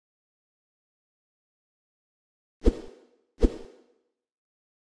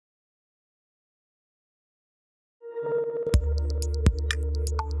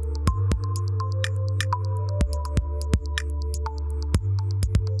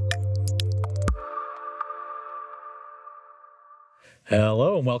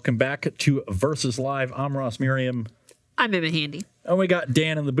Hello and welcome back to Versus Live. I'm Ross Miriam. I'm Emma Handy. And we got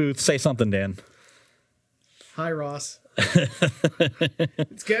Dan in the booth. Say something, Dan. Hi, Ross.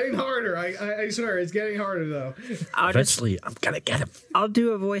 It's getting harder. I swear, it's getting harder, though. Eventually, I'm going to get him. I'll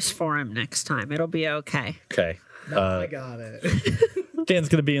do a voice for him next time. It'll be okay. Okay. No, I got it. Dan's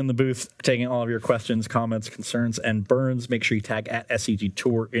going to be in the booth taking all of your questions, comments, concerns, and burns. Make sure you tag at SEG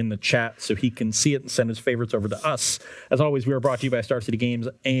Tour in the chat so he can see it and send his favorites over to us. As always, we are brought to you by Star City Games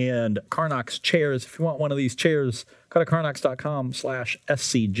and Carnox Chairs. If you want one of these chairs, go to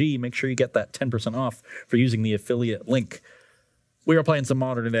carnox.com/SCG. Make sure you get that 10% off for using the affiliate link. We are playing some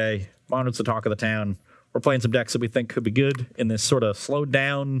Modern today. Modern's the talk of the town. We're playing some decks that we think could be good in this sort of slowed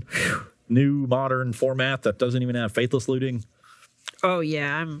down, new Modern format that doesn't even have Faithless Looting. Oh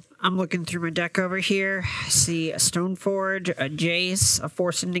yeah, I'm looking through my deck over here. I see a Stoneforge, a Jace, a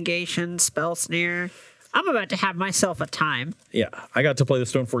Force of Negation, Spell Snare. I'm about to have myself a time. Yeah, I got to play the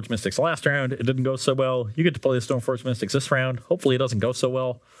Stoneforge Mystics last round. It didn't go so well. You get to play the Stoneforge Mystics this round. Hopefully it doesn't go so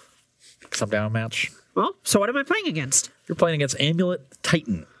well because I'm down a match. Well, so what am I playing against? You're playing against Amulet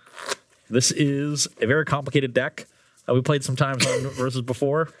Titan. This is a very complicated deck. We played some times on Versus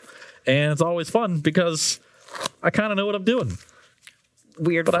before, and it's always fun because I kind of know what I'm doing.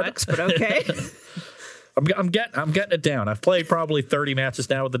 Weird flex, but okay. I'm getting it down. I've played probably 30 matches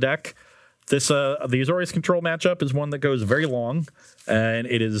now with the deck. This the Azorius control matchup is one that goes very long, and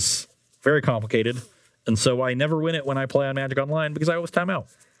it is very complicated. And so I never win it when I play on Magic Online because I always time out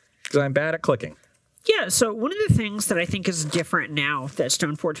because I'm bad at clicking. Yeah, so one of the things that I think is different now that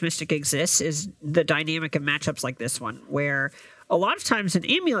Stoneforge Mystic exists is the dynamic of matchups like this one, where a lot of times in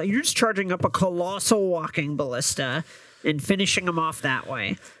Amulet, you're just charging up a colossal walking ballista and finishing them off that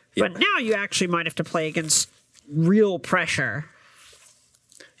way. Yeah. But now you actually might have to play against real pressure.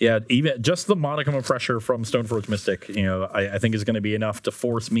 Yeah, even just the modicum of pressure from Stoneforge Mystic, I think is going to be enough to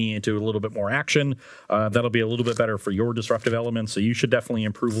force me into a little bit more action. That'll be a little bit better for your disruptive elements, so you should definitely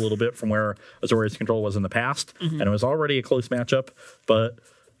improve a little bit from where Azorius control was in the past. Mm-hmm. And it was already a close matchup, but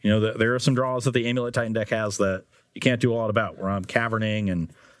there are some draws that the Amulet Titan deck has that you can't do a lot about, where I'm caverning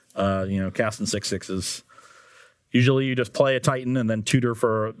and casting 6/6s. Usually you just play a Titan and then tutor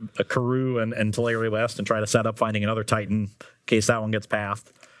for a Karoo and Teleri West and try to set up finding another Titan in case that one gets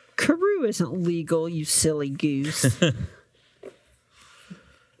pathed. Karoo isn't legal, you silly goose.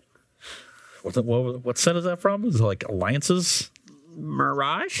 What set is that from? Is it like Alliances?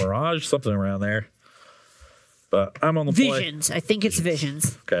 Mirage? Mirage, something around there. But I'm on the Visions. I think it's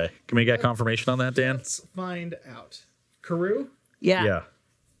Visions. Okay. Can we get confirmation on that, Dan? Let's find out. Karoo? Yeah. Yeah.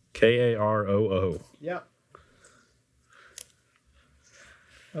 Karoo. Yep.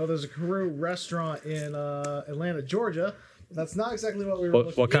 Oh, there's a Karoo restaurant in Atlanta, Georgia. That's not exactly what we were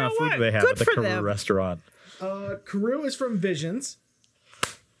looking for. What kind of food do they have at the Karoo restaurant? Karoo is from Visions.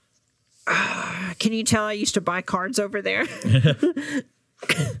 Can you tell I used to buy cards over there?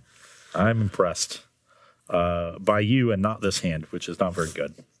 I'm impressed by you and not this hand, which is not very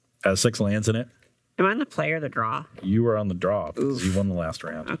good. Has 6 lands in it. Am I on the play or the draw? You were on the draw because you won the last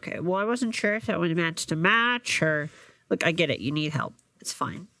round. Okay, well, I wasn't sure if that would match to match or... Look, I get it. You need help. It's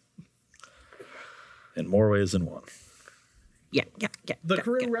fine. In more ways than one. Yeah. The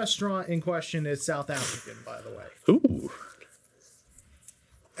Karoo restaurant in question is South African, by the way. Ooh.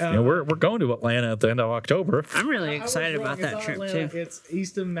 We're going to Atlanta at the end of October. I'm really excited about that trip, Atlanta, too. It's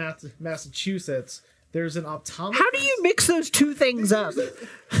Easton, Massachusetts. There's an optometrist. How do you mix those two things up?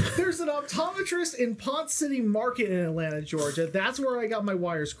 There's an optometrist in Ponce City Market in Atlanta, Georgia. That's where I got my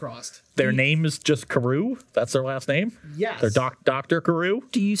wires crossed. Their name is just Karoo? That's their last name? Yes. They're Dr. Karoo?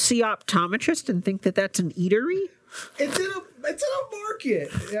 Do you see optometrist and think that that's an eatery? It's in a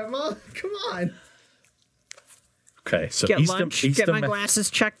market, Emma. Come on. Okay, so get lunch, get my glasses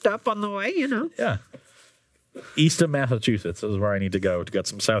checked up on the way, Yeah. East of Massachusetts is where I need to go to get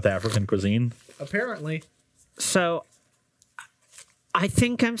some South African cuisine. Apparently. So, I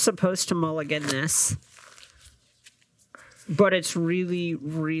think I'm supposed to mulligan this. But it's really,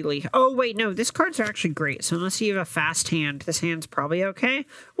 really... Oh, wait, no, this cards are actually great. So unless you have a fast hand, this hand's probably okay.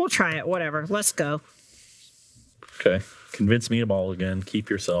 We'll try it, whatever. Let's go. Okay. Convince me to mulligan. Keep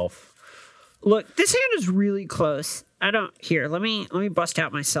yourself. Look, this hand is really close. Here, let me bust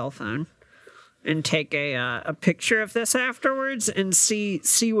out my cell phone and take a picture of this afterwards and see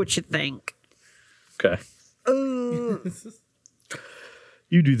what you think. Okay. You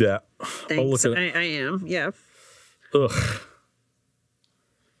do that. Thanks. I'll look at it. I am, yeah. Ugh.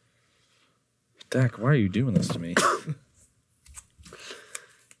 Dak, why are you doing this to me?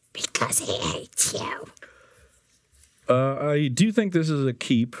 Because he hates you. I do think this is a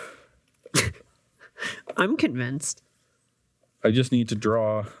keep. I'm convinced. I just need to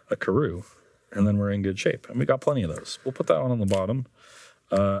draw a Karoo, and then we're in good shape. And we got plenty of those. We'll put that one on the bottom,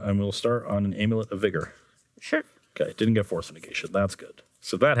 and we'll start on an Amulet of Vigor. Sure. Okay, didn't get Force Negation. That's good.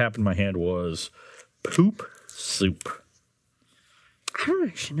 So that happened. My hand was Poop Soup, I don't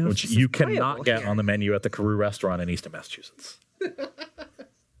actually know. which if this you is playable cannot get here. on the menu at the Karoo restaurant in Easton, Massachusetts.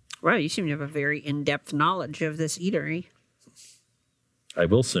 Wow, you seem to have a very in-depth knowledge of this eatery. I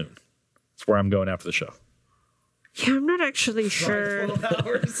will soon. That's where I'm going after the show. Yeah, I'm not actually sure. 12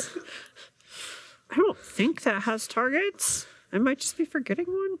 hours. I don't think that has targets. I might just be forgetting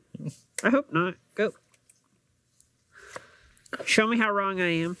one. I hope not. Go. Show me how wrong I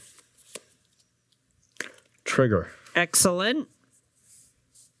am. Trigger. Excellent.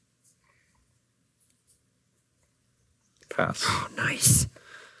 Pass. Oh, nice.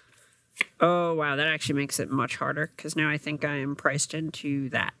 Oh, wow. That actually makes it much harder because now I think I am priced into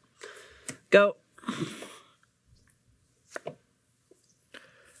that. Go.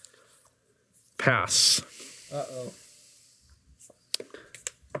 Pass. Uh-oh.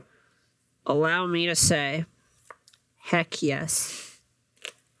 Allow me to say, heck yes.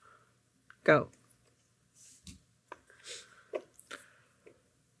 Go.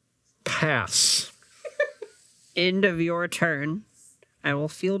 Pass. End of your turn. I will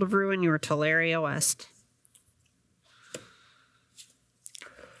Field of Ruin your Teleria West.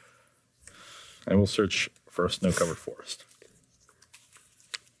 I will search for a snow-covered forest.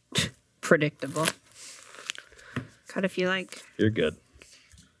 Predictable. Cut if you like. You're good.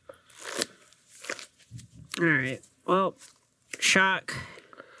 All right. Well, shock.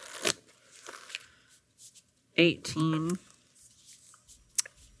 18.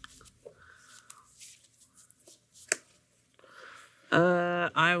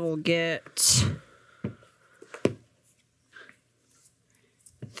 I will get. I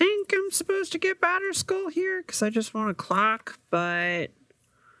think I'm supposed to get Batter Skull here because I just want a clock, but.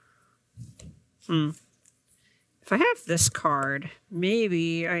 If I have this card,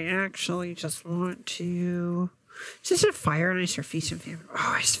 maybe I actually just want to. Is this a Fire and Ice or Feast and Famine?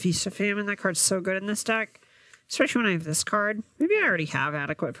 Oh, it's Feast of Famine. That card's so good in this deck. Especially when I have this card. Maybe I already have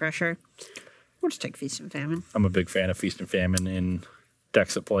adequate pressure. We'll just take Feast and Famine. I'm a big fan of Feast and Famine in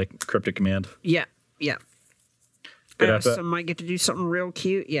decks that play Cryptic Command. Yeah. Good at that. Some might get to do something real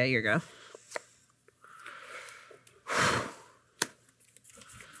cute. Yeah, here you go.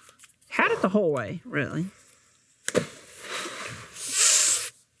 Had it the whole way, really.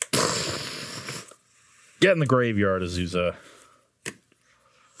 Get in the graveyard, Azusa.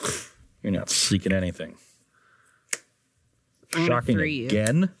 You're not seeking anything. I'm gonna Shocking free you.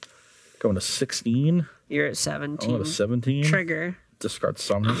 again. Going to 16. You're at 17. Oh, to 17. Trigger. Discard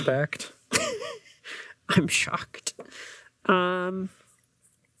Summoner's Pact. I'm shocked.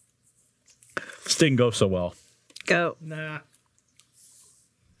 This didn't go so well. Go. Nah.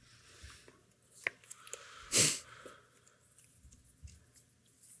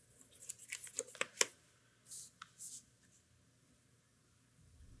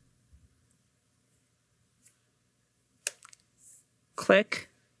 Click.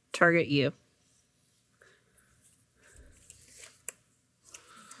 Target you.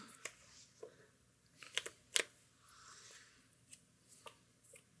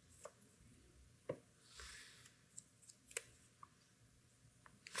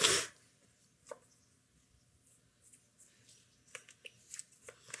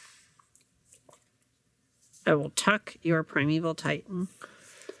 I will tuck your Primeval Titan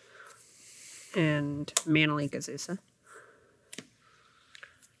and Mana Leak Azusa.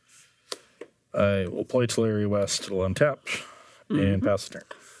 I will play Teleria West. It'll untap and pass the turn.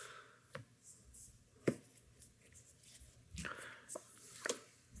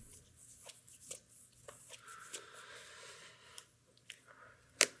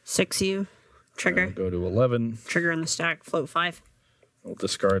 Six you. Trigger. I'll go to 11. Trigger on the stack. Float 5. I'll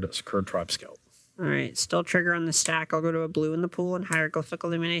discard a Secured Tribe Scout. All right. Still trigger on the stack. I'll go to a blue in the pool and Hieroglyphic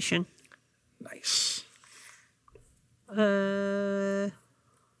Illumination. Nice.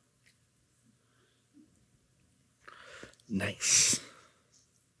 Nice.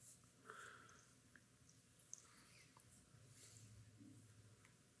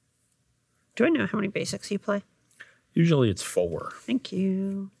 Do I know how many basics you play? Usually it's 4. Thank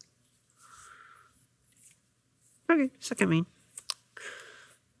you. Okay, second main.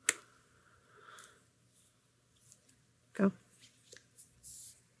 Go.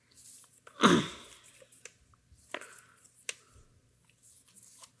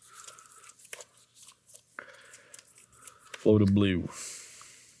 Float of blue.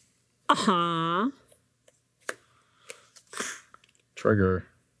 Uh-huh. Trigger.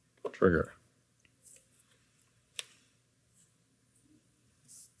 Trigger.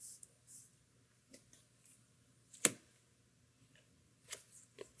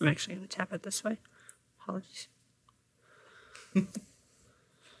 I'm actually going to tap it this way. Apologies.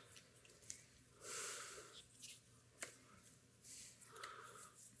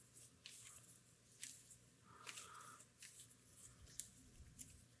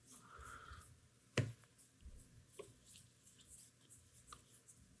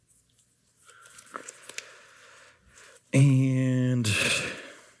 And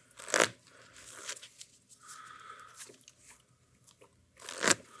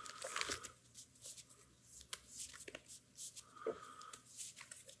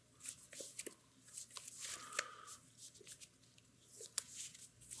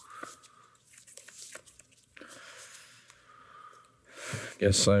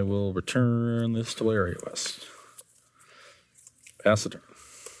guess I will return this to Larry West. Pass the turn.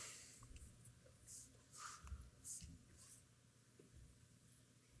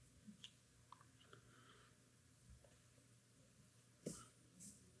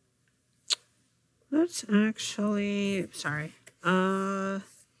 That's actually sorry. All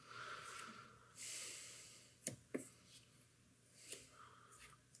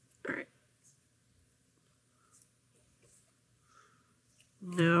right.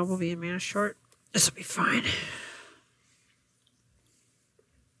 No, we'll be a mana short. This will be fine.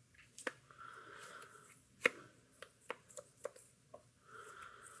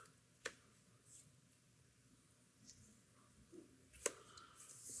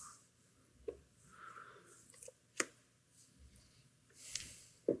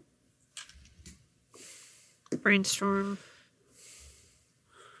 Brainstorm.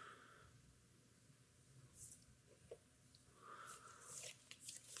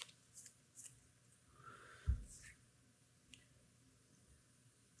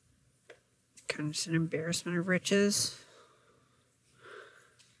 Kind of just an embarrassment of riches.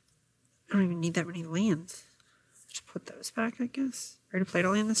 I don't even need that many lands. Just put those back, I guess. Already played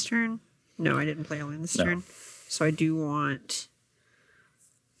a land this turn? No, I didn't play a land this turn. So I do want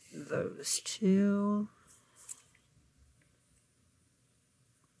those two.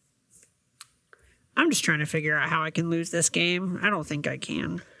 I'm just trying to figure out how I can lose this game. I don't think I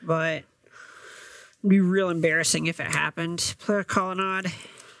can, but it'd be real embarrassing if it happened. Player colonnade,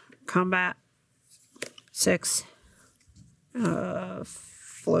 combat, 6,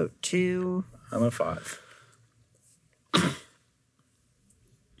 float 2. I'm a 5.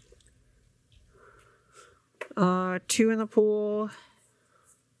 Two in the pool.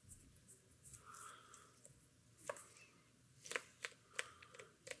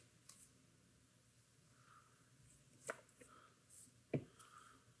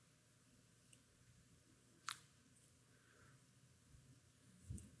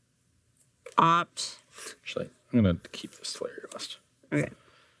 Opt. Actually, I'm going to keep this Larry West. Okay.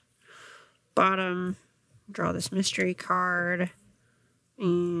 Bottom. Draw this mystery card.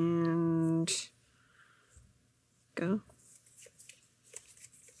 And go.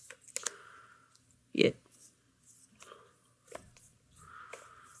 Yeah.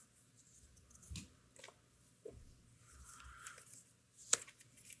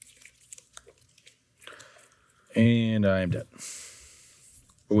 And I'm dead.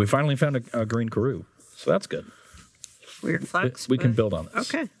 But we finally found a green Karoo, so that's good. Weird flex. We can build on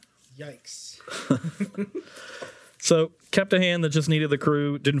this. Okay. Yikes. So kept a hand that just needed the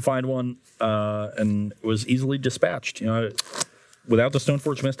Karoo, didn't find one, and was easily dispatched. You know, without the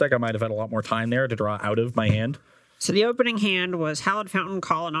Stoneforge Mystic, I might have had a lot more time there to draw out of my hand. So the opening hand was Hallowed Fountain,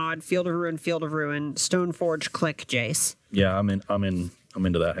 Colonnade, Field of Ruin, Stoneforge, Click, Jace. Yeah, I'm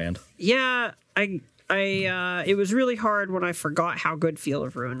into that hand. Yeah, it was really hard when I forgot how good Field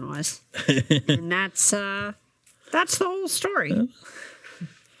of Ruin was, and that's the whole story.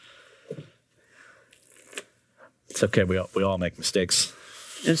 It's okay. We all make mistakes.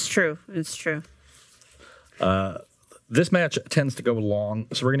 It's true. It's true. This match tends to go long,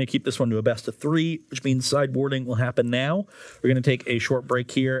 so we're going to keep this one to a best of 3, which means sideboarding will happen now. We're going to take a short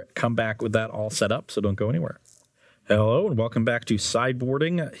break here, come back with that all set up, so don't go anywhere. Hello, and welcome back to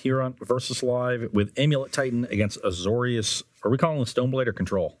Sideboarding here on Versus Live with Amulet Titan against Azorius. Are we calling it Stoneblade or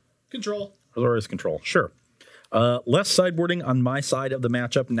Control? Control. Azorius Control, sure. Less sideboarding on my side of the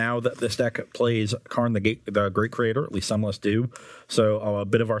matchup now that this deck plays Karn the Great Creator, at least some less do. So a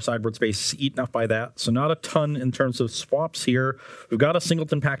bit of our sideboard space is eaten up by that. So not a ton in terms of swaps here. We've got a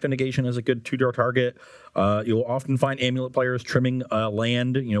Singleton Pact of Negation as a good 2-draw target. You'll often find Amulet players trimming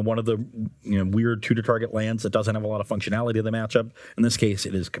land, one of the weird 2-draw target lands that doesn't have a lot of functionality in the matchup. In this case,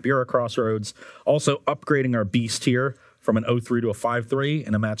 it is Kabira Crossroads. Also upgrading our Beast here from an 0-3 to a 5-3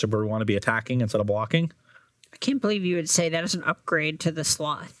 in a matchup where we want to be attacking instead of blocking. I can't believe you would say that as an upgrade to the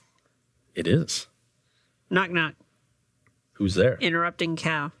Sloth. It is. Knock, knock. Who's there? Interrupting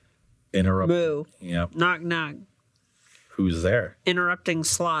cow. Moo. Yep. Knock, knock. Who's there? Interrupting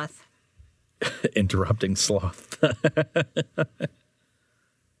sloth. Interrupting sloth.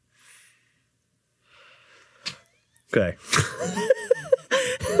 Okay.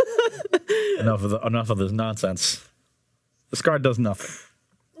 enough of this nonsense. This card does nothing.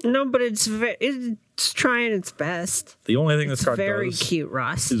 No, but it's trying its best. The only thing this card very does cute,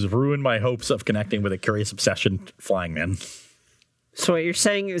 Ross. is ruin my hopes of connecting with a Curious Obsession Flying Man. So what you're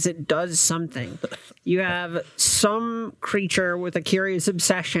saying is it does something. You have some creature with a curious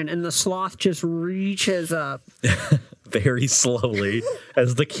obsession, and the sloth just reaches up. Very slowly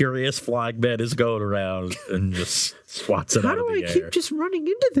as the Curious Flying Man is going around and just swats it out of the air. How do I keep just running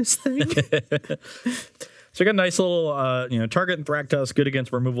into this thing? So you got a nice little, target and Thragtusk, good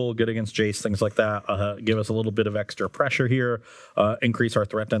against removal, good against Jace, things like that. Give us a little bit of extra pressure here, increase our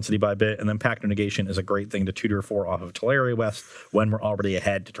threat density by a bit, and then Pact of Negation is a great thing to tutor for off of Teleria West when we're already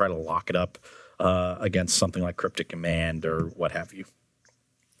ahead to try to lock it up against something like Cryptic Command or what have you.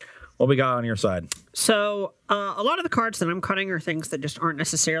 What we got on your side? So a lot of the cards that I'm cutting are things that just aren't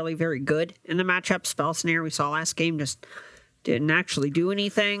necessarily very good in the matchup. Spell Snare we saw last game just didn't actually do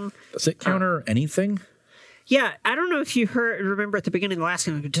anything. Does it counter anything? Yeah, I don't know if you remember at the beginning of the last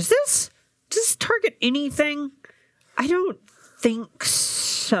game, does this target anything? I don't think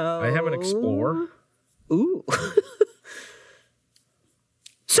so. I have an Explore. Ooh.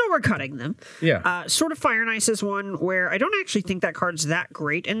 So we're cutting them. Yeah. Sword of Fire and Ice is one where I don't actually think that card's that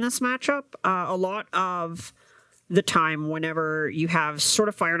great in this matchup. A lot of the time, whenever you have Sword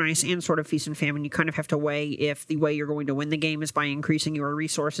of Fire and Ice and Sword of Feast and Famine, you kind of have to weigh if the way you're going to win the game is by increasing your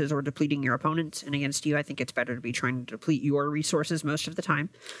resources or depleting your opponents. And against you, I think it's better to be trying to deplete your resources most of the time.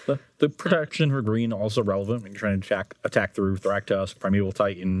 The protection for green also relevant when you're trying to attack through Thragtusk, Primeval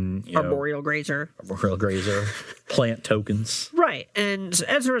Titan, Arboreal Grazer. Plant tokens. Right. And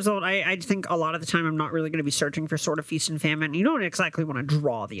as a result, I think a lot of the time I'm not really going to be searching for Sword of Feast and Famine. You don't exactly want to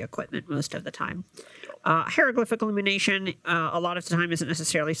draw the equipment most of the time. Hieroglyphic Illumination, a lot of the time, isn't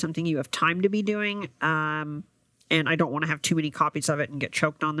necessarily something you have time to be doing. And I don't want to have too many copies of it and get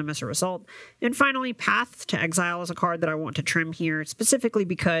choked on them as a result. And finally, Path to Exile is a card that I want to trim here, specifically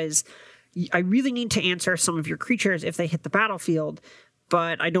because I really need to answer some of your creatures if they hit the battlefield,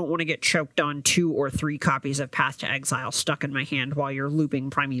 but I don't want to get choked on 2 or 3 copies of Path to Exile stuck in my hand while you're looping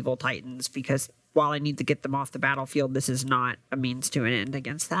Primeval Titans, because while I need to get them off the battlefield, this is not a means to an end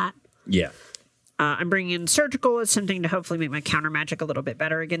against that. Yeah. I'm bringing in Surgical as something to hopefully make my counter magic a little bit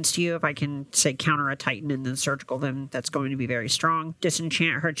better against you. If I can, say, counter a Titan and then Surgical them, that's going to be very strong.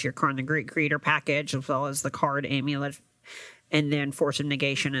 Disenchant hurts your Karn the Great Creator package, as well as the card Amulet. And then Force of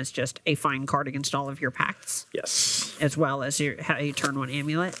Negation is just a fine card against all of your pacts. Yes. As well as your turn 1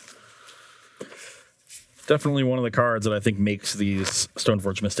 Amulet. Definitely one of the cards that I think makes these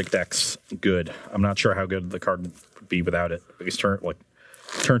Stoneforge Mystic decks good. I'm not sure how good the card would be without it. Because turn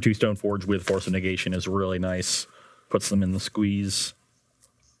 2 Stoneforge with Force of Negation is really nice. Puts them in the squeeze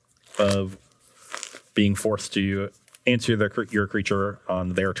of being forced to answer your creature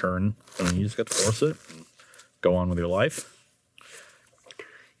on their turn. And then you just get to force it and go on with your life.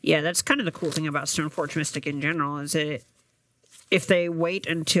 Yeah, that's kind of the cool thing about Stoneforge Mystic in general, is that if they wait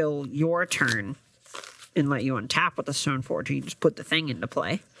until your turn and let you untap with the Stoneforge, you just put the thing into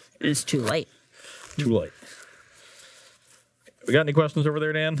play, and it's too late. Too late. We got any questions over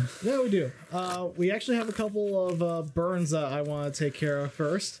there, Dan? Yeah, we do. We actually have a couple of burns that I want to take care of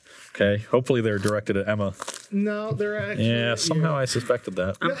first. Okay. Hopefully they're directed at Emma. No, they're actually... Yeah, somehow I suspected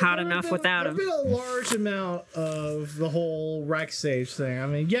that. I'm hot enough without him. There's been a large amount of the whole Rex stage thing. I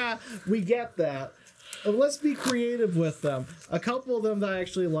mean, yeah, we get that. But let's be creative with them. A couple of them that I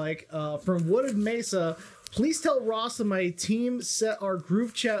actually like. From Wooded Mesa... Please tell Ross that my team set our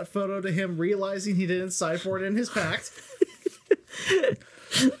group chat photo to him, realizing he didn't sign for it in his pact.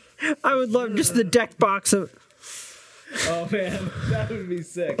 I would love just the deck box of... Oh, man, that would be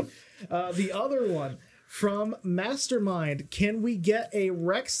sick. The other one, from Mastermind, can we get a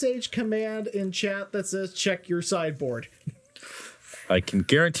Rex Sage command in chat that says, check your sideboard? I can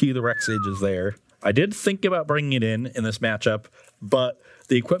guarantee you the Rex Sage is there. I did think about bringing it in this matchup, but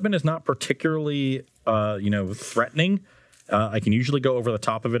the equipment is not particularly, threatening. I can usually go over the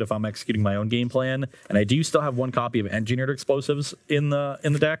top of it if I'm executing my own game plan, and I do still have 1 copy of Engineered Explosives in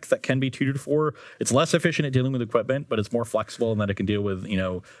the deck that can be tutored for. It's less efficient at dealing with equipment, but it's more flexible in that it can deal with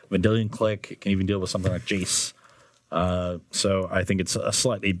Vendilion Click. It can even deal with something like Jace. So I think it's a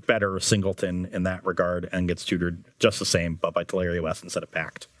slightly better singleton in that regard and gets tutored just the same, but by Teleria West instead of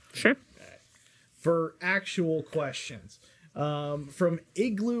Pact. Sure. For actual questions, from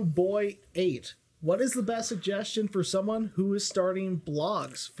Igloo Boy 8. what is the best suggestion for someone who is starting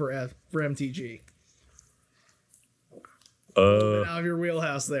blogs for MTG? Out of your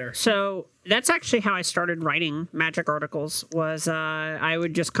wheelhouse there. So that's actually how I started writing Magic articles. Was I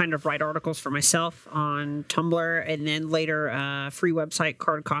would just kind of write articles for myself on Tumblr, and then later free website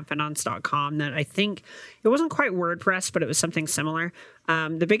cardconfidants.com. That I think it wasn't quite WordPress, but it was something similar.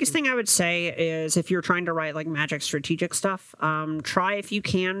 The biggest thing I would say is if you're trying to write like Magic strategic stuff, try if you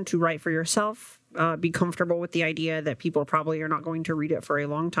can to write for yourself. Be comfortable with the idea that people probably are not going to read it for a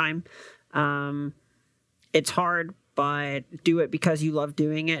long time. It's hard, but do it because you love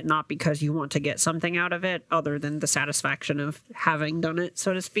doing it, not because you want to get something out of it other than the satisfaction of having done it,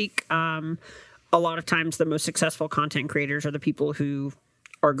 so to speak. A lot of times the most successful content creators are the people who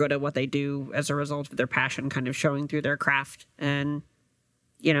are good at what they do as a result of their passion kind of showing through their craft. And,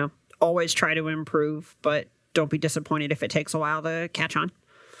 you know, always try to improve, but don't be disappointed if it takes a while to catch on.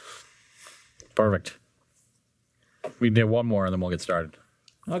 Perfect. We can do one more and then we'll get started.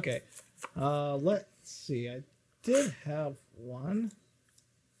 Okay. Let's see. I did have one.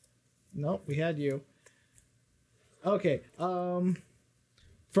 Nope, we had you. Okay. From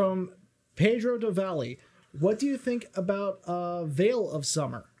Pedro de Valle, what do you think about Veil of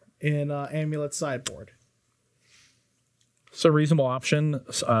Summer in Amulet sideboard? It's a reasonable option.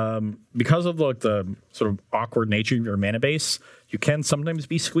 Because of like the sort of awkward nature of your mana base, you can sometimes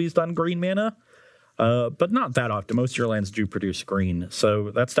be squeezed on green mana, but not that often. Most of your lands do produce green,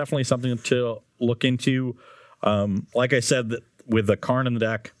 so that's definitely something to look into. Like I said, with the Karn in the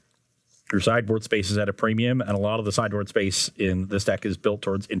deck, your sideboard space is at a premium, and a lot of the sideboard space in this deck is built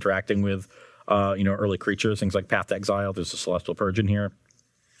towards interacting with, early creatures, things like Path to Exile. There's a Celestial Purge in here,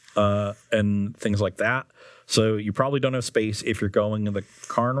 and things like that. So you probably don't have space if you're going the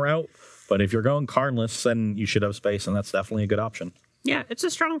Karn route, but if you're going Karnless, then you should have space, and that's definitely a good option. Yeah, it's a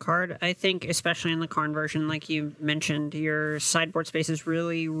strong card. I think, especially in the Karn version, like you mentioned, your sideboard space is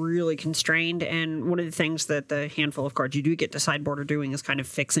really, really constrained. And one of the things that the handful of cards you do get to sideboard are doing is kind of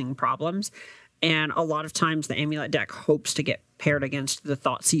fixing problems. And a lot of times the Amulet deck hopes to get paired against the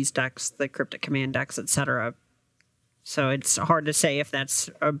Thoughtseize decks, the Cryptic Command decks, etc. So it's hard to say if that's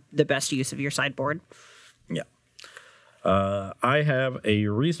the best use of your sideboard. Yeah. I have a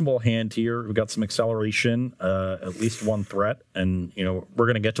reasonable hand here. We've got some acceleration, at least one threat, and we're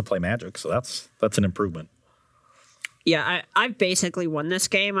going to get to play Magic, so that's an improvement. Yeah, I've basically won this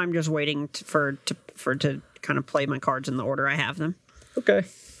game. I'm just waiting for to kind of play my cards in the order I have them. Okay.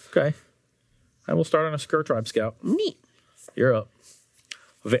 I will start on a Skur Tribe Scout. Neat. You're up.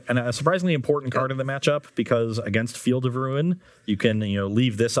 And a surprisingly important card in the matchup, because against Field of Ruin, you can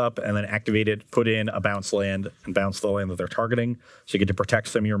leave this up and then activate it, put in a bounce land, and bounce the land that they're targeting. So you get to protect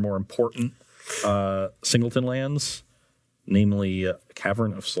some of your more important singleton lands, namely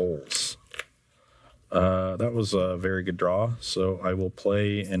Cavern of Souls. That was a very good draw, so I will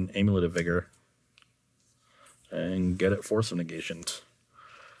play an Amulet of Vigor and get it Force of Negation.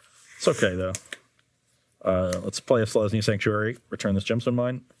 It's okay, though. Let's play a Selesnya Sanctuary, return this Gemstone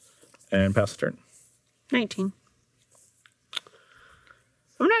Mine, and pass the turn. 19.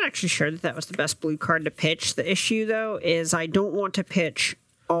 I'm not actually sure that was the best blue card to pitch. The issue, though, is I don't want to pitch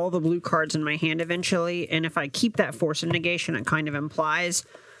all the blue cards in my hand eventually, and if I keep that Force of Negation, it kind of implies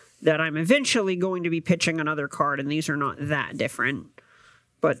that I'm eventually going to be pitching another card, and these are not that different,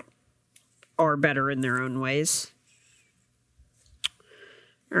 but are better in their own ways.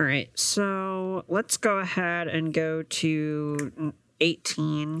 All right, so let's go ahead and go to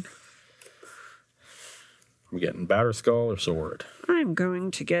 18. I'm getting Batter Skull or Sword. I'm going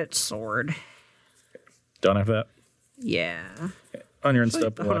to get Sword. Don't have that? Yeah. Okay. On your end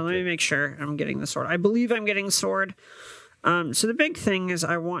step. Hold on, let me make sure I'm getting the Sword. I believe I'm getting Sword. So the big thing is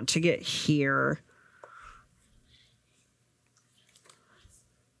I want to get here.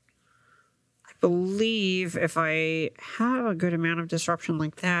 Believe if I have a good amount of disruption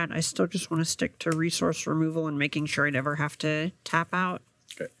like that, I still just want to stick to resource removal and making sure I never have to tap out.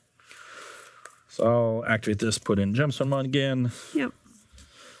 Okay. So I'll activate this, put in Gemstone Mine again. Yep.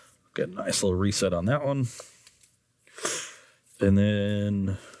 Get a nice little reset on that one. And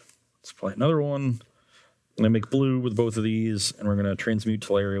then let's play another one. I'm going to make blue with both of these, and we're going to transmute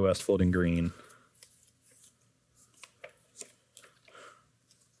Teleria West Floating Green.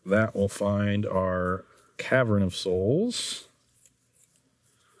 That will find our Cavern of Souls.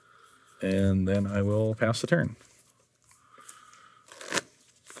 And then I will pass the turn.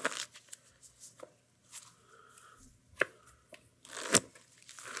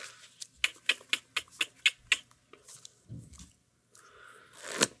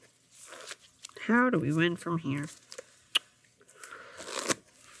 How do we win from here?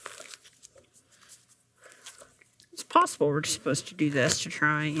 possible, we're just supposed to do this to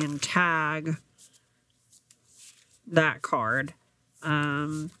try and tag that card.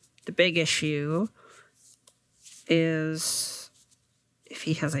 The big issue is if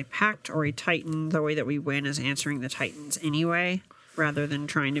he has a Pact or a Titan, the way that we win is answering the Titans anyway, rather than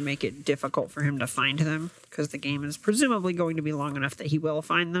trying to make it difficult for him to find them, because the game is presumably going to be long enough that he will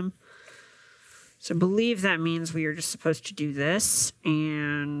find them. So I believe that means we are just supposed to do this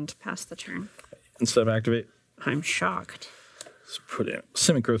and pass the turn. Instead of activate, I'm shocked. let's put in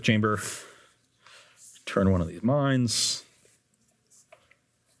Simic Growth Chamber. Turn one of these mines.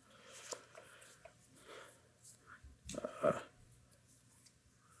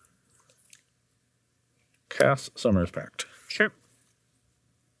 Cast Summoner's Pact. Sure.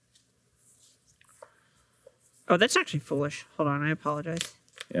 Oh, that's actually foolish. Hold on, I apologize.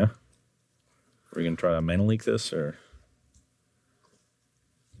 Yeah. Are we going to try to mana leak this, or?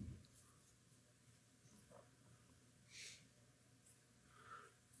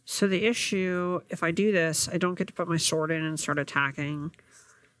 So the issue, if I do this, I don't get to put my sword in and start attacking.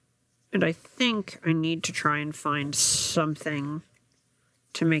 And I think I need to try and find something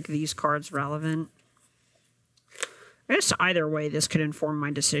to make these cards relevant. I guess either way, this could inform my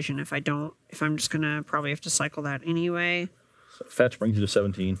decision if I'm just going to probably have to cycle that anyway. So fetch brings you to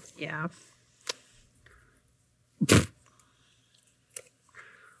 17. Yeah.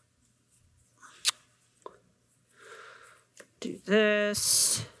 Do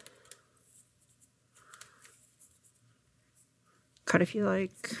this. Cut if you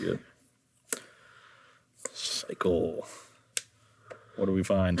like. Yep. Cycle. What do we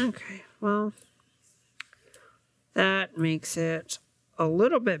find? Okay, well, that makes it a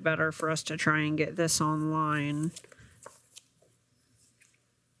little bit better for us to try and get this online.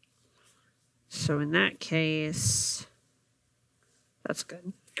 So in that case, that's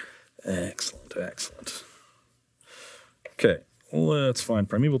good. Excellent, excellent. Okay, let's find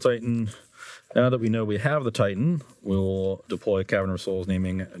Primeval Titan. Now that we know we have the Titan, we'll deploy Cavern of Souls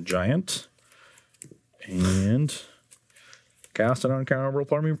naming Giant. And cast an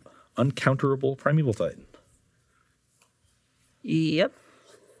uncounterable Primeval Titan. Yep.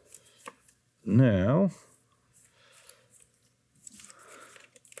 Now,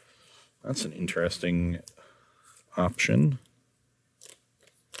 that's an interesting option.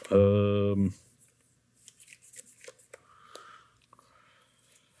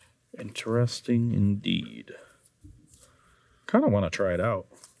 Interesting indeed. Kind of want to try it out.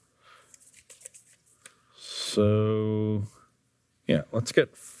 So, yeah, let's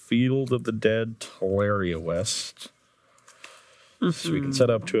get Field of the Dead, Teleria West. So we can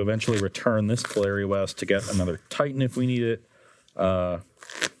set up to eventually return this Teleria West to get another Titan if we need it. And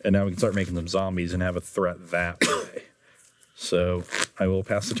now we can start making some zombies and have a threat that way. So I will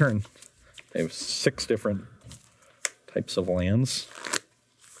pass the turn. They have 6 different types of lands.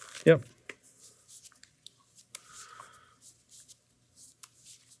 Yep.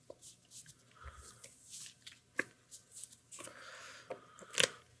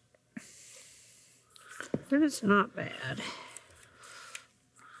 That is not bad.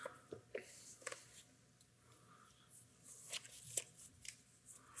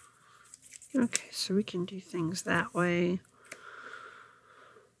 Okay, so we can do things that way.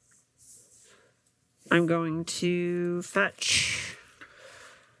 I'm going to fetch.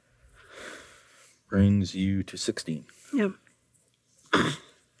 Brings you to 16. Yep.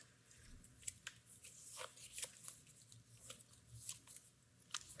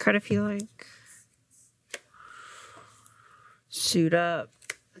 Cut if you like. Suit up.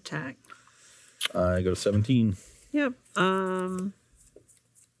 Attack. I go to 17. Yep.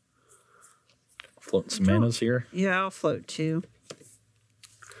 Floating some manas here. Yeah, I'll float too.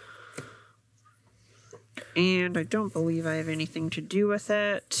 And I don't believe I have anything to do with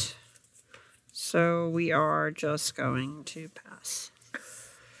it. So we are just going to pass.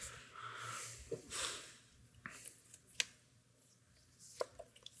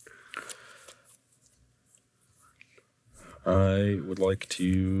 I would like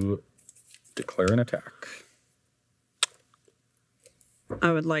to declare an attack.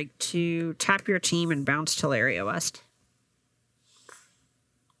 I would like to tap your team and bounce Teleria West.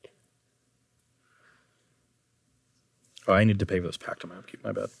 Oh, I need to pay for this pact on my upkeep.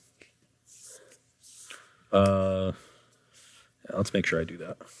 My bad. Yeah, let's make sure I do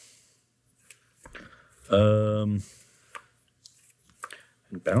that. And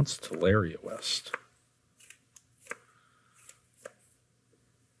bounce Teleria West.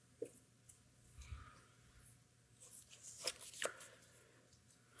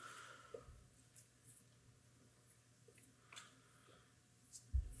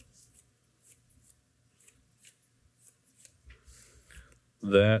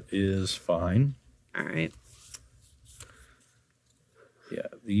 that is fine. All right. Yeah,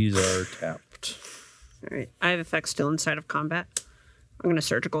 these are tapped. All right. I have effects still inside of combat. I'm going to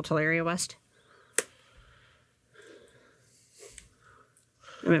surgical Teleria West.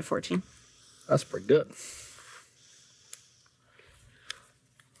 I'm at 14. That's pretty good.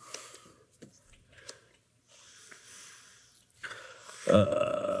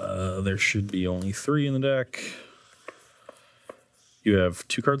 There should be only 3 in the deck. You have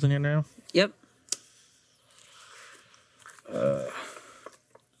 2 cards in hand now? Yep.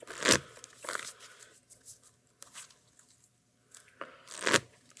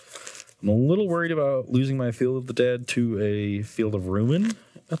 I'm a little worried about losing my Field of the Dead to a Field of Ruin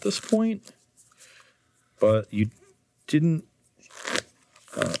at this point. But you didn't...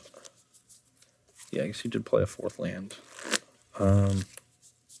 yeah, I guess you did play a 4th land.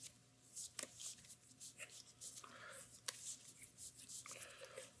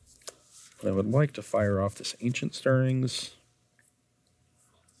 But I would like to fire off this Ancient Stirrings.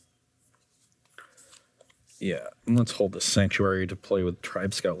 Yeah, and let's hold this Sanctuary to play with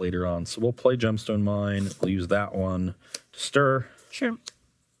Tribe Scout later on. So we'll play Gemstone Mine. We'll use that one to stir. Sure.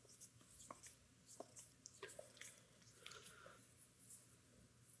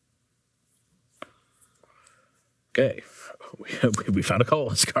 Okay, we found a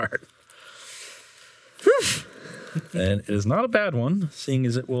colorless card. And it is not a bad one, seeing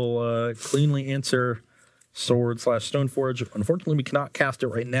as it will cleanly answer Sword/Stoneforge. Unfortunately, we cannot cast it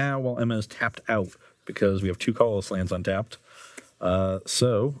right now while Emma is tapped out, because we have 2 colorless lands untapped.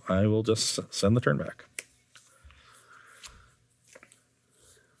 So I will just send the turn back.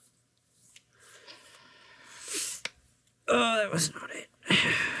 Oh, that was not it.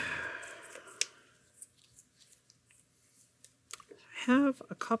 I have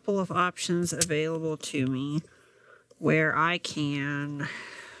a couple of options available to me where I can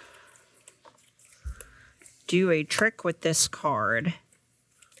do a trick with this card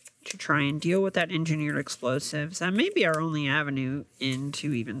to try and deal with that engineered explosives. That may be our only avenue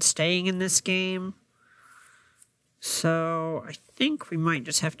into even staying in this game. So I think we might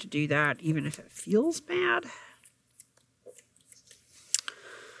just have to do that, even if it feels bad.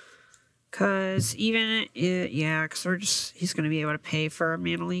 Because even, yeah, because he's going to be able to pay for a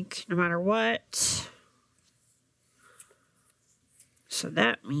mana leak no matter what. So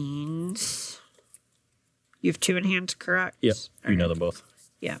that means you have 2 in hand, correct? Yep, you know them both.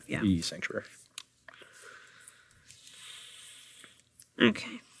 Yeah, yeah. The Sanctuary.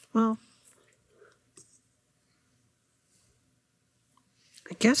 Okay, well,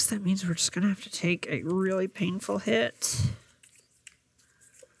 I guess that means we're just going to have to take a really painful hit.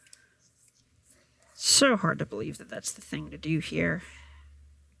 So hard to believe that that's the thing to do here.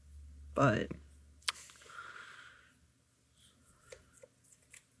 But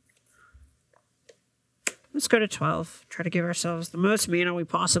let's go to 12. Try to give ourselves the most mana we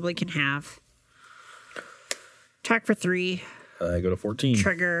possibly can have. Attack for 3. I go to 14.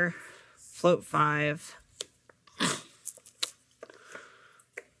 Trigger. Float 5.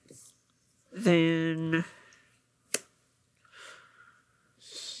 Then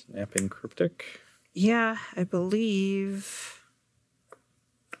Snapping Cryptic. yeah, I believe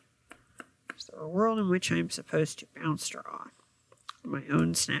is there a world in which I'm supposed to bounce draw my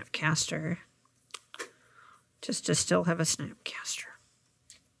own Snapcaster just to still have a Snapcaster?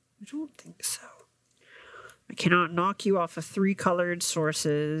 I don't think so. I cannot knock you off of 3 colored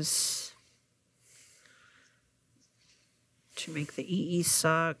sources to make the EE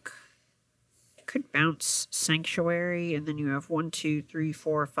suck. Could bounce Sanctuary, and then you have 1, 2, 3,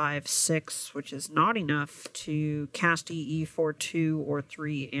 4, 5, 6, which is not enough to cast EE for 2 or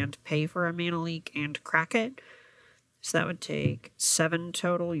 3 and pay for a mana leak and crack it. So that would take 7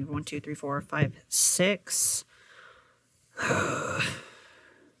 total. You have 1, 2, 3, 4, 5, 6.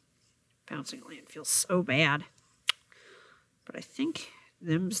 Bouncing land feels so bad. But I think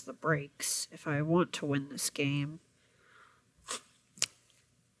them's the breaks if I want to win this game.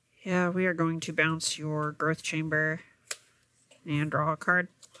 Yeah, we are going to bounce your Growth Chamber and draw a card.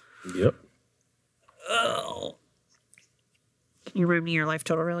 Yep. Oh. Can you remind me your life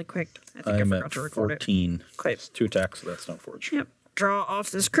total really quick? I think I'm I at forgot to record 14. Okay. It's 2 attacks, so that's Stoneforge. Yep. Draw off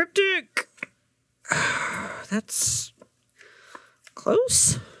this Cryptic. That's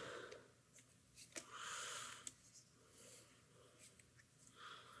close.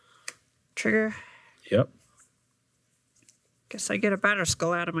 Trigger. Yep. Guess I get a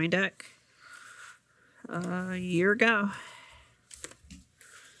Batterskull out of my deck. Here we go.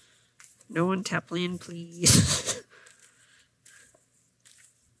 No one tap land, please.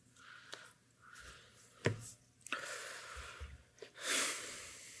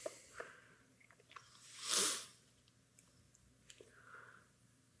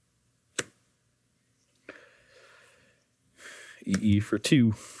 EE for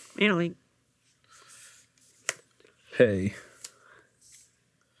 2. Mana Leak. Hey.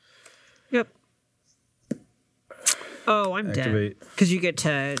 Yep. Oh, I'm Activate. dead. Because you get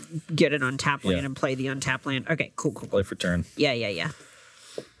to get an untapped land Yeah. and play the untapped land. Okay, cool. Play for turn. Yeah.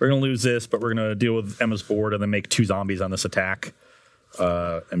 We're going to lose this, but we're going to deal with Emma's board and then make 2 zombies on this attack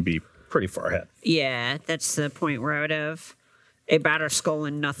and be pretty far ahead. Yeah, that's the point where I would have a batter skull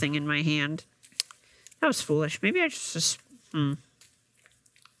and nothing in my hand. That was foolish. Maybe I just I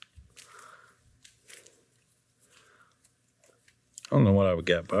don't know what I would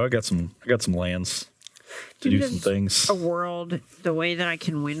get, but I got some lands to do some things. A world, the way that I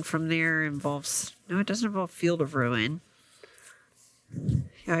can win from there involves... No, it doesn't involve Field of Ruin.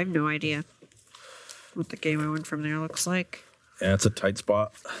 Yeah, I have no idea what the game I win from there looks like. Yeah, it's a tight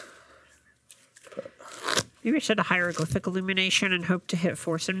spot. Maybe I should have Hieroglyphic Illumination and hope to hit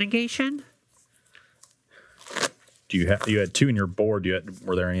Force of Negation. You had 2 in your board.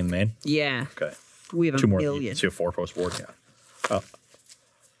 Were there any in the main? Yeah. Okay. We have 2 a more. million. So you have 4 post board. Yeah.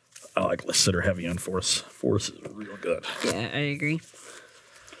 I like lists that are heavy on force. Force is real good. Yeah, I agree. Do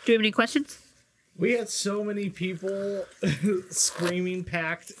you have any questions? We had so many people screaming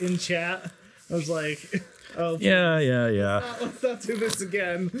packed in chat. I was like, oh, Yeah. let's not do this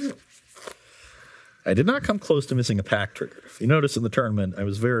again. I did not come close to missing a pack trigger. If you notice in the tournament, I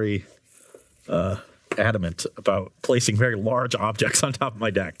was very adamant about placing very large objects on top of my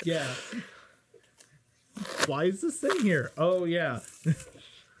deck. Yeah. Why is this thing here? Oh, yeah.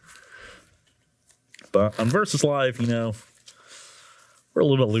 But on Versus Live, we're a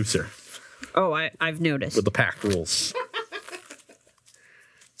little bit looser Oh, I've noticed. with the pack rules.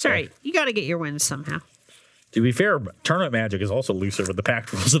 It's all right. You got to get your wins somehow. To be fair, Tournament Magic is also looser with the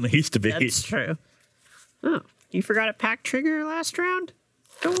pack rules than they used to be. That's true. Oh, you forgot a pack trigger last round?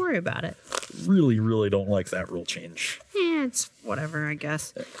 Don't worry about it. Really, really don't like that rule change. It's whatever, I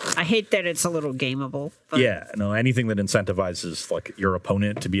guess. I hate that it's a little gameable. But Yeah, no, anything that incentivizes like your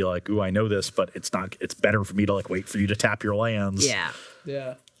opponent to be like, "Ooh, I know this, but it's not. It's better for me to wait for you to tap your lands." Yeah.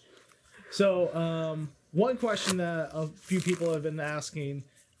 Yeah. So, one question that a few people have been asking,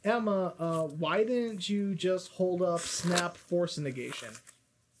 Emma, why didn't you just hold up Snap Force Negation?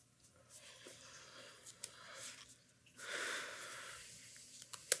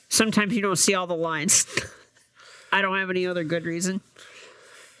 Sometimes you don't see all the lines. I don't have any other good reason.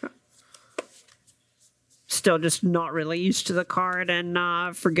 Still just not really used to the card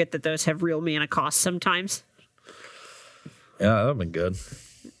and forget that those have real mana costs sometimes. Yeah, that'd been good.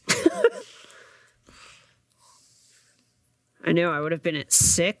 I know I would have been at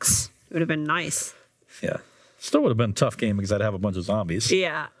 6. It would have been nice. Yeah, still would have been a tough game because I'd have a bunch of zombies.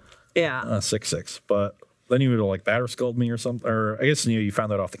 Yeah. 6/6, but then you would have batter skulled me or something. Or I guess you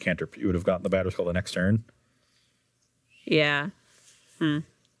found that off the cantrip. You would have gotten the batter skull the next turn. Yeah. Sort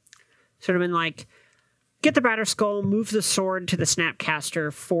of been get the batter skull, move the sword to the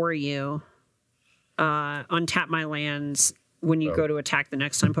Snapcaster for you, untap my lands. When you go to attack the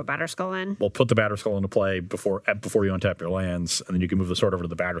next time, put batter skull in. Well, put the batter skull into play before you untap your lands, and then you can move the sword over to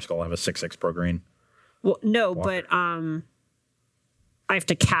the batter skull. Have a 6/6 pro green. Well, no, but I have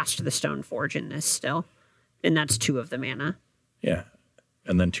to cast the Stoneforge in this still, and that's 2 of the mana. Yeah,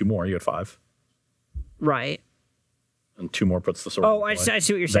 and then 2 more. You had 5, Right. and 2 more puts the sword. Oh, into play. I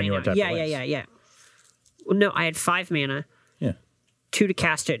see what you're Then saying. you Now. untap your lands. Yeah. Well, no, I had 5 mana, Yeah. 2 to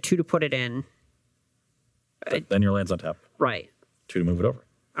cast it, 2 to put it in. Then your land's on tap. Right. 2 to move it over.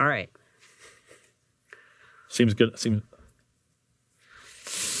 All right. Seems good. Seems.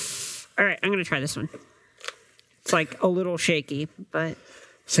 All right, I'm going to try this one. It's a little shaky, but...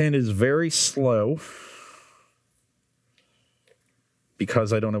 Sand is very slow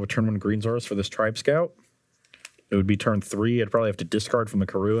because I don't have a turn 1 green Zoroark for this Tribe Scout. It would be turn 3. I'd probably have to discard from the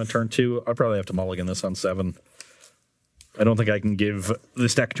Karoo on turn 2. I'd probably have to mulligan this on 7. I don't think I can give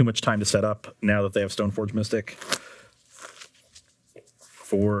this deck too much time to set up now that they have Stoneforge Mystic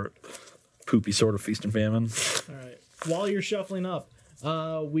for poopy sort of Feast and Famine. All right. While you're shuffling up,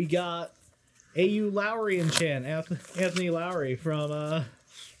 we got AU Lowry in Chan, Anthony Lowry from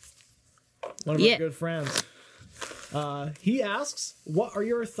one of our good friends. He asks, what are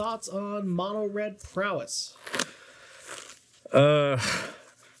your thoughts on mono red prowess?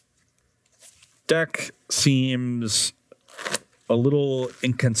 Deck seems a little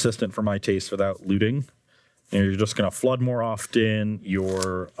inconsistent for my taste without looting. You're just going to flood more often.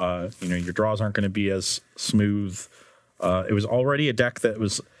 Your draws aren't going to be as smooth. It was already a deck that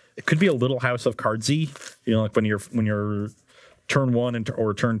was. It could be a little House of Cardsy. When your turn 1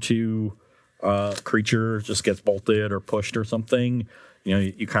 or turn 2 creature just gets bolted or pushed or something.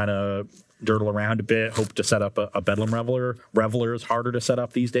 You kind of dirtle around a bit, hope to set up a Bedlam Reveler. Reveler is harder to set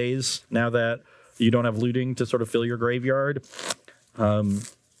up these days now that you don't have looting to sort of fill your graveyard.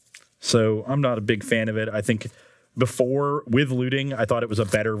 So I'm not a big fan of it. I think before, with looting, I thought it was a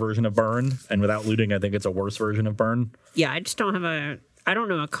better version of Burn, and without looting, I think it's a worse version of Burn. Yeah, I just don't have I don't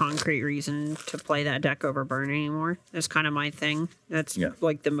know a concrete reason to play that deck over Burn anymore. That's kind of my thing. That's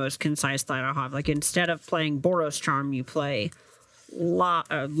like the most concise thought I have. Like instead of playing Boros Charm, you play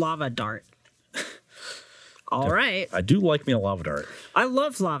Lava Dart. All right. I do like me a Lava Dart. I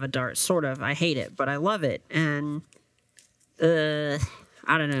love Lava Dart, sort of. I hate it, but I love it. And I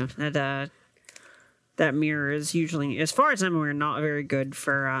don't know. That mirror is usually, as far as I'm aware, not very good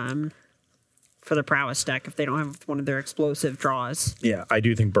for the prowess deck if they don't have one of their explosive draws. Yeah, I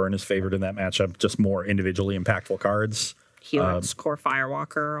do think Burn is favored in that matchup. Just more individually impactful cards. Helix, Core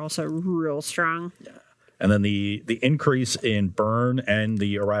Firewalker are also real strong. Yeah. And then the increase in Burn and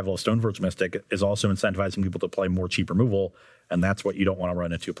the arrival of Stoneforge Mystic is also incentivizing people to play more cheap removal, and that's what you don't want to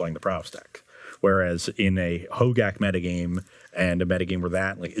run into playing the prowess deck. Whereas in a Hogak metagame and a metagame where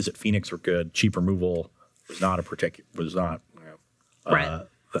that, like, is it Phoenix or good, cheap removal was not that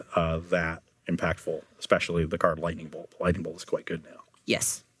impactful, especially the card Lightning Bolt. Lightning Bolt is quite good now.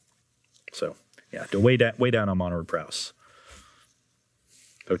 Yes. So, yeah, way down on Mono Prowess.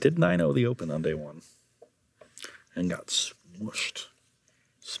 So did 9-0 the Open on day one. And got smishmushed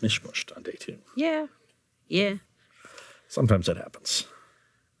on day two. Yeah. Yeah. Sometimes that happens.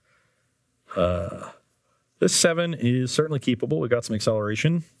 This 7 is certainly keepable. We got some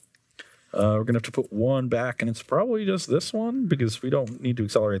acceleration. We're going to have to put one back, and it's probably just this one because we don't need to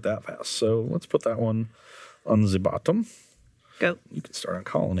accelerate that fast. So let's put that one on the bottom. Go. You can start on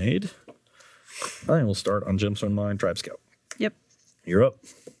Colonnade. I will start on Gemstone Mine, Tribe Scout. Yep. You're up.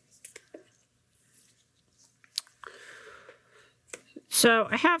 So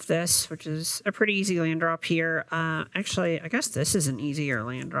I have this, which is a pretty easy land drop here. Actually, I guess this is an easier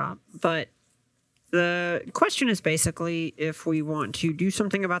land drop, but the question is basically if we want to do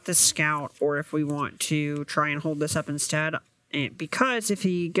something about this scout or if we want to try and hold this up instead. And because if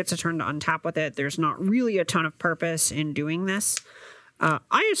he gets a turn to untap with it, there's not really a ton of purpose in doing this.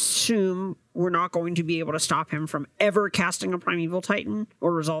 I assume we're not going to be able to stop him from ever casting a Primeval Titan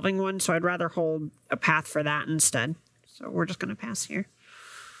or resolving one, so I'd rather hold a path for that instead. So we're just going to pass here.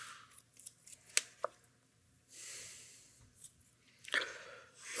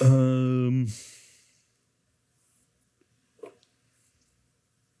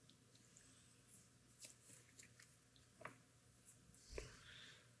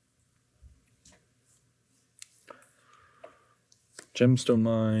 Gemstone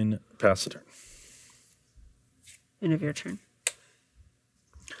Mine, pass the turn. End of your turn.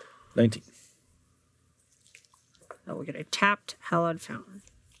 19. Oh, we get a tapped Hallowed Fountain.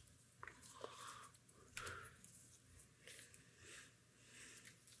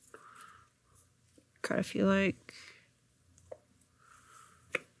 Kind of feel like...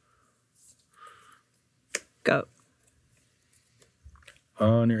 Go.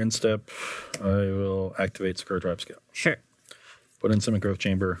 On your instep, I will activate Secure Tribe Scout. Sure. Put in Summit Growth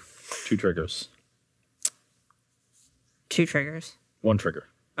Chamber, 2 triggers. 2 triggers. 1 trigger.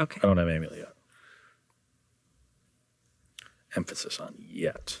 Okay. I don't have Amulet yet. Emphasis on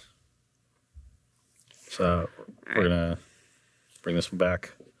yet. So we're gonna bring this one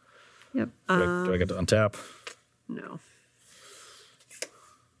back. Yep. Do I get to untap? No.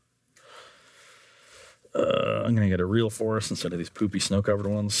 I'm gonna get a real forest instead of these poopy snow-covered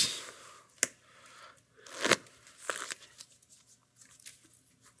ones.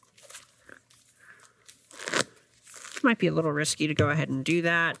 Might be a little risky to go ahead and do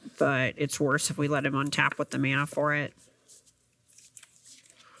that, but it's worse if we let him untap with the mana for it.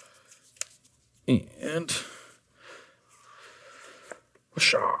 And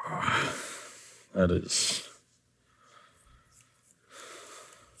that is.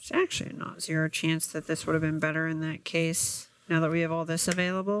 It's actually not 0 chance that this would have been better in that case. Now that we have all this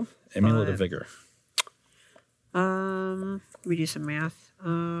available. Amulet of Vigor. Let me do some math.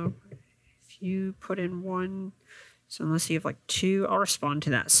 If you put in 1, so unless you have like 2, I'll respond to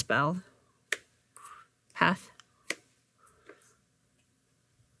that spell. Path.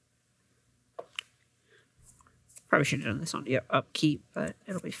 Probably should have done this on upkeep, but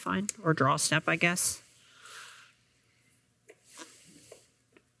it'll be fine. Or draw step, I guess.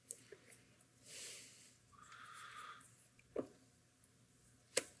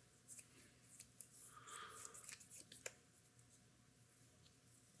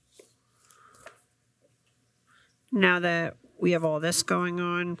 Now that we have all this going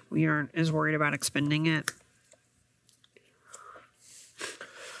on, we aren't as worried about expending it.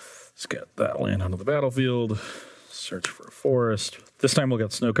 get that land onto the battlefield. Search for a forest. This time we'll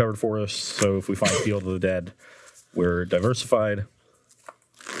get snow-covered forest, so if we find Field of the Dead, we're diversified.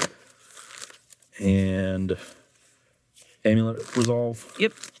 And Amulet resolve.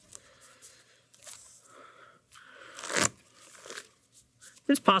 Yep.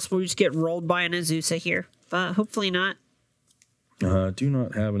 It's possible we just get rolled by an Azusa here, but hopefully not. Do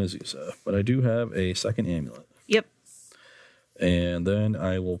not have an Azusa, but I do have a second Amulet. Yep. And then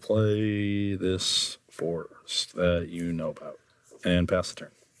I will play this forest that you know about and pass the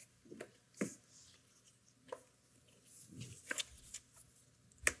turn.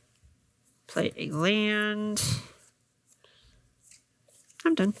 Play a land.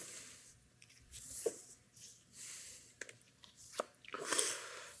 I'm done.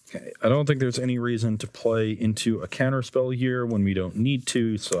 Okay, I don't think there's any reason to play into a counterspell here when we don't need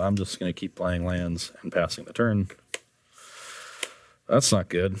to, so I'm just going to keep playing lands and passing the turn. That's not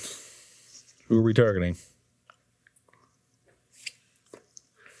good. Who are we targeting?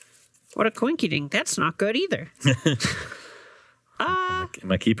 What a coinkydink. That's not good either.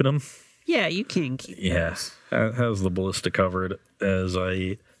 Am I keeping him? Yeah, you can keep Yeah. How's the ballista covered, as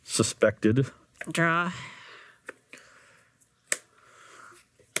I suspected? Draw.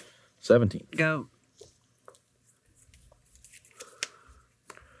 17. Go.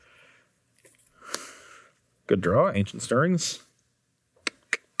 Good draw. Ancient Stirrings.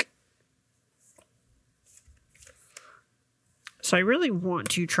 So I really want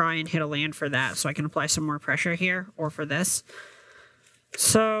to try and hit a land for that so I can apply some more pressure here, or for this.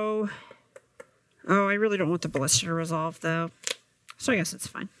 So, oh, I really don't want the ballista to resolve, though. So I guess it's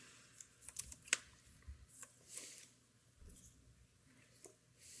fine.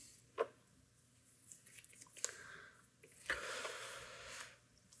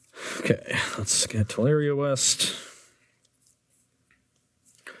 Okay, let's get Teleria West.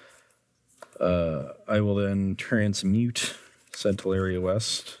 I will then transmute said Teleria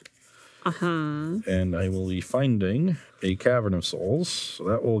West. And I will be finding a Cavern of Souls. So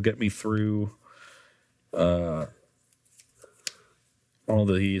that will get me through all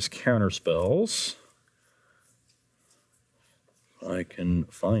these counter spells. I can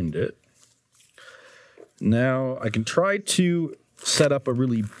find it. Now I can try to set up a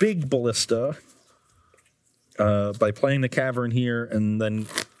really big ballista by playing the Cavern here and then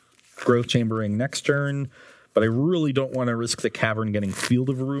Growth Chambering next turn. But I really don't want to risk the Cavern getting Field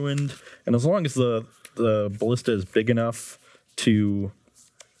of Ruined. And as long as the ballista is big enough to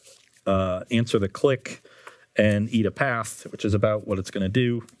answer the click and eat a path, which is about what it's going to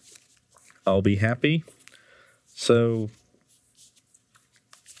do, I'll be happy. So,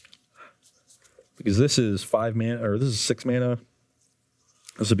 because this is 5 mana, or this is 6 mana,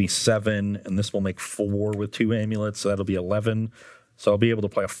 this will be 7, and this will make 4 with 2 amulets, so that'll be 11. So I'll be able to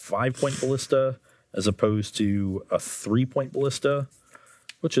play a 5-point ballista as opposed to a 3-point ballista,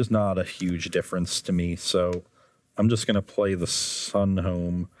 which is not a huge difference to me. So I'm just going to play the Sun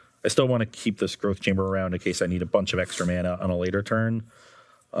Home. I still want to keep this Growth Chamber around in case I need a bunch of extra mana on a later turn.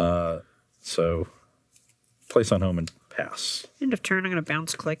 So play Sun Home and pass. End of turn, I'm going to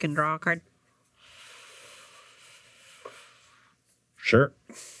bounce, click, and draw a card. Sure.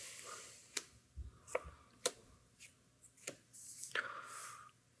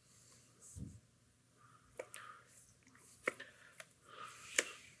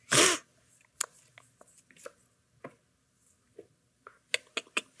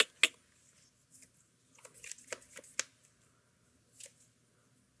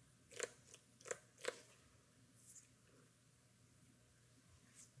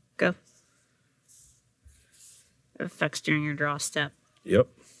 Go. It affects during your draw step. Yep.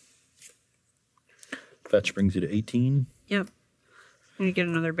 Fetch brings you to 18. Yep. And you get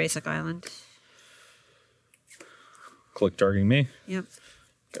another basic island. Click targeting me. Yep.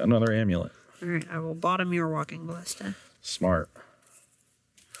 Got another amulet. All right, I will bottom your Walking Ballista. Smart.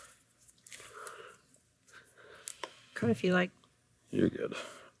 Cut if you like. You're good.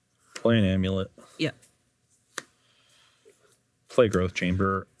 Play an amulet. Yep. Play Growth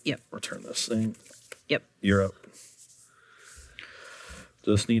Chamber. Yep. Return this thing. Yep. You're up.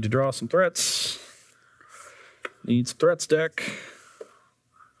 Just need to draw some threats. Need some threats deck.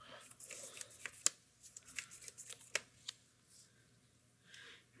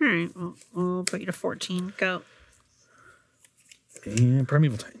 All right, we'll put you to 14. Go. And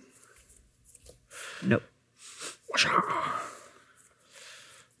Primeval Titan. Nope.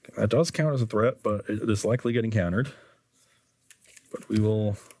 That does count as a threat, but it is likely getting countered. But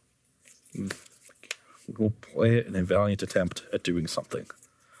we'll play it in a valiant attempt at doing something.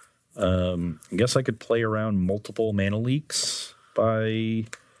 I guess I could play around multiple mana leaks by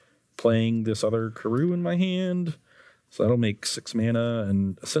playing this other Karoo in my hand. So that'll make 6 mana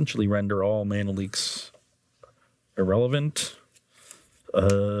and essentially render all mana leaks irrelevant.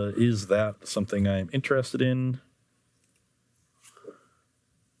 Is that something I'm interested in?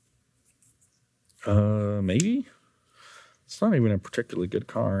 Maybe? It's not even a particularly good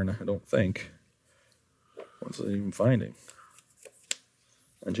card, I don't think. What's it even finding?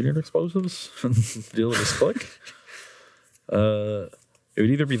 Engineered explosives? Deal with this click? It would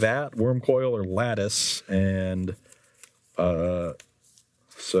either be that, Worm Coil, or Lattice, and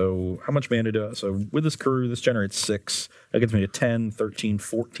so how much mana do I... So with this Karoo, this generates 6. That gets me to 10, 13,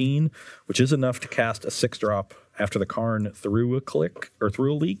 14, which is enough to cast a 6-drop after the Karn through a click, or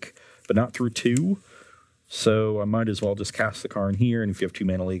through a leak, but not through 2. So I might as well just cast the Karn here, and if you have 2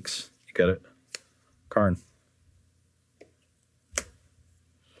 mana leaks, you get it. Karn.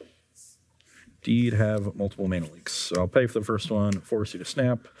 Indeed have multiple mana leaks. So I'll pay for the first one, force you to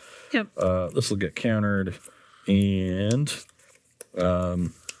snap. Yep. This will get countered, and I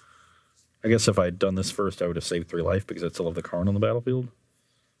guess if I'd done this first, I would have saved 3 life because I'd still have the Karn on the battlefield.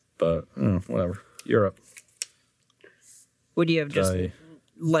 But, whatever. You're up. Would you have just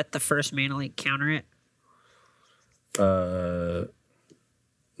let the first mana leak counter it?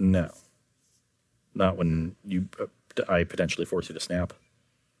 No. Not when I potentially force you to snap.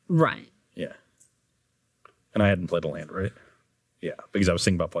 Right. Yeah. And I hadn't played a land, right? Yeah, because I was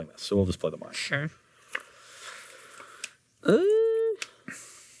thinking about playing this, so we'll just play the mine. Sure.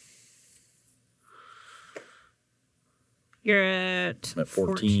 You're at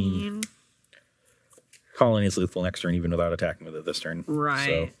 14. Colony is lethal next turn, even without attacking with it this turn.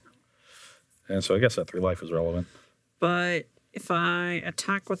 Right. So I guess that 3 life is relevant. But if I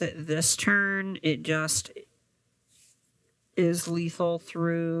attack with it this turn, it just is lethal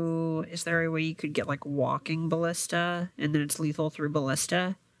through... Is there a way you could get, like, Walking Ballista, and then it's lethal through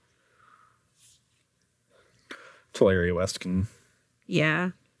Ballista? Teleria West can...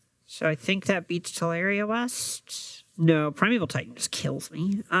 Yeah. So I think that beats Teleria West. No, Primeval Titan just kills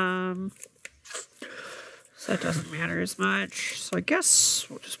me. So that doesn't matter as much. So I guess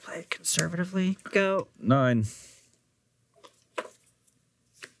we'll just play it conservatively. Go. 9.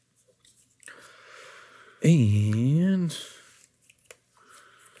 And...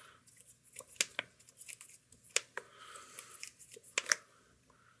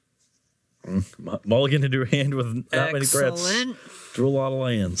 Mulligan into a hand with not many threats. Excellent. Drew a lot of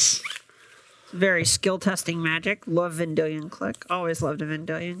lands. Very skill-testing magic. Love Vendilion Click. Always loved a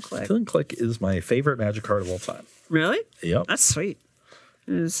Vendilion Click. Vendilion Click is my favorite magic card of all time. Really? Yep. That's sweet.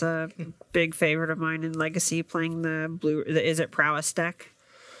 It was a big favorite of mine in Legacy, playing the Is It Prowess deck.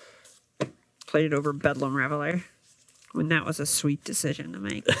 Played it over Bedlam Reveler, when that was a sweet decision to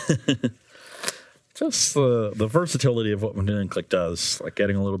make. Just the versatility of what Vendilion Click does, like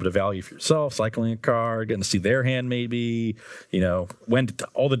getting a little bit of value for yourself, cycling a card, getting to see their hand maybe,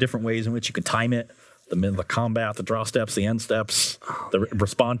 all the different ways in which you can time it, the combat, the draw steps, the end steps,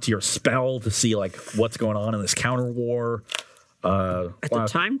 respond to your spell to see like what's going on in this counter war. At the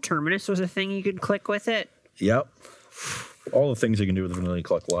time, Terminus was a thing you could click with it. Yep. All the things you can do with Vendilion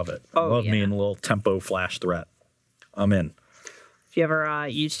Click, love it. Love me in a little tempo flash threat. I'm in. If you ever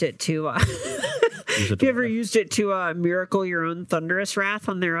used it to... Have you ever used it to miracle your own Thunderous Wrath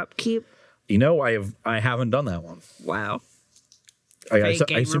on their upkeep? I haven't done that one. Wow. I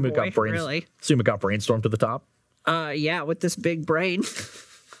assume it got brainstormed to the top. Yeah, with this big brain.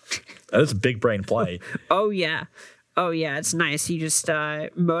 That is a big brain play. Oh yeah, it's nice. You just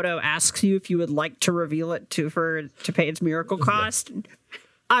Moto asks you if you would like to reveal it to pay its miracle cost. Yeah.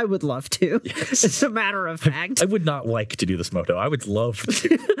 I would love to. Yes. It's a matter of fact. I would not like to do this, Moto. I would love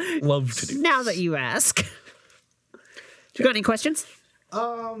to. Love to do. Now that you ask. You got any questions?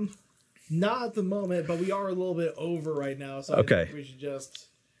 Not at the moment, but we are a little bit over right now, so okay. I think we should just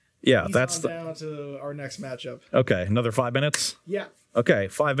down to our next matchup. Okay, another 5 minutes? Yeah. Okay,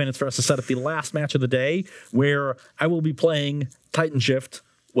 5 minutes for us to set up the last match of the day, where I will be playing Titan Shift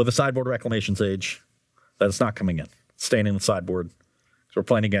with a sideboard Reclamation Sage. That is not coming in. It's staying in the sideboard. So we're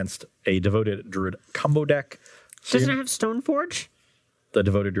playing against a Devoted Druid combo deck. So doesn't it have Stoneforge? The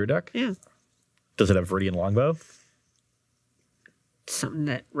Devoted Druid deck? Yeah. Does it have Viridian Longbow? Something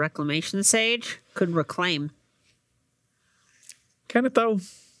that Reclamation Sage could reclaim. Can it, though?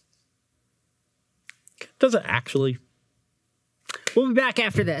 Does it actually? We'll be back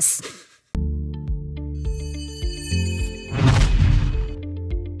after this.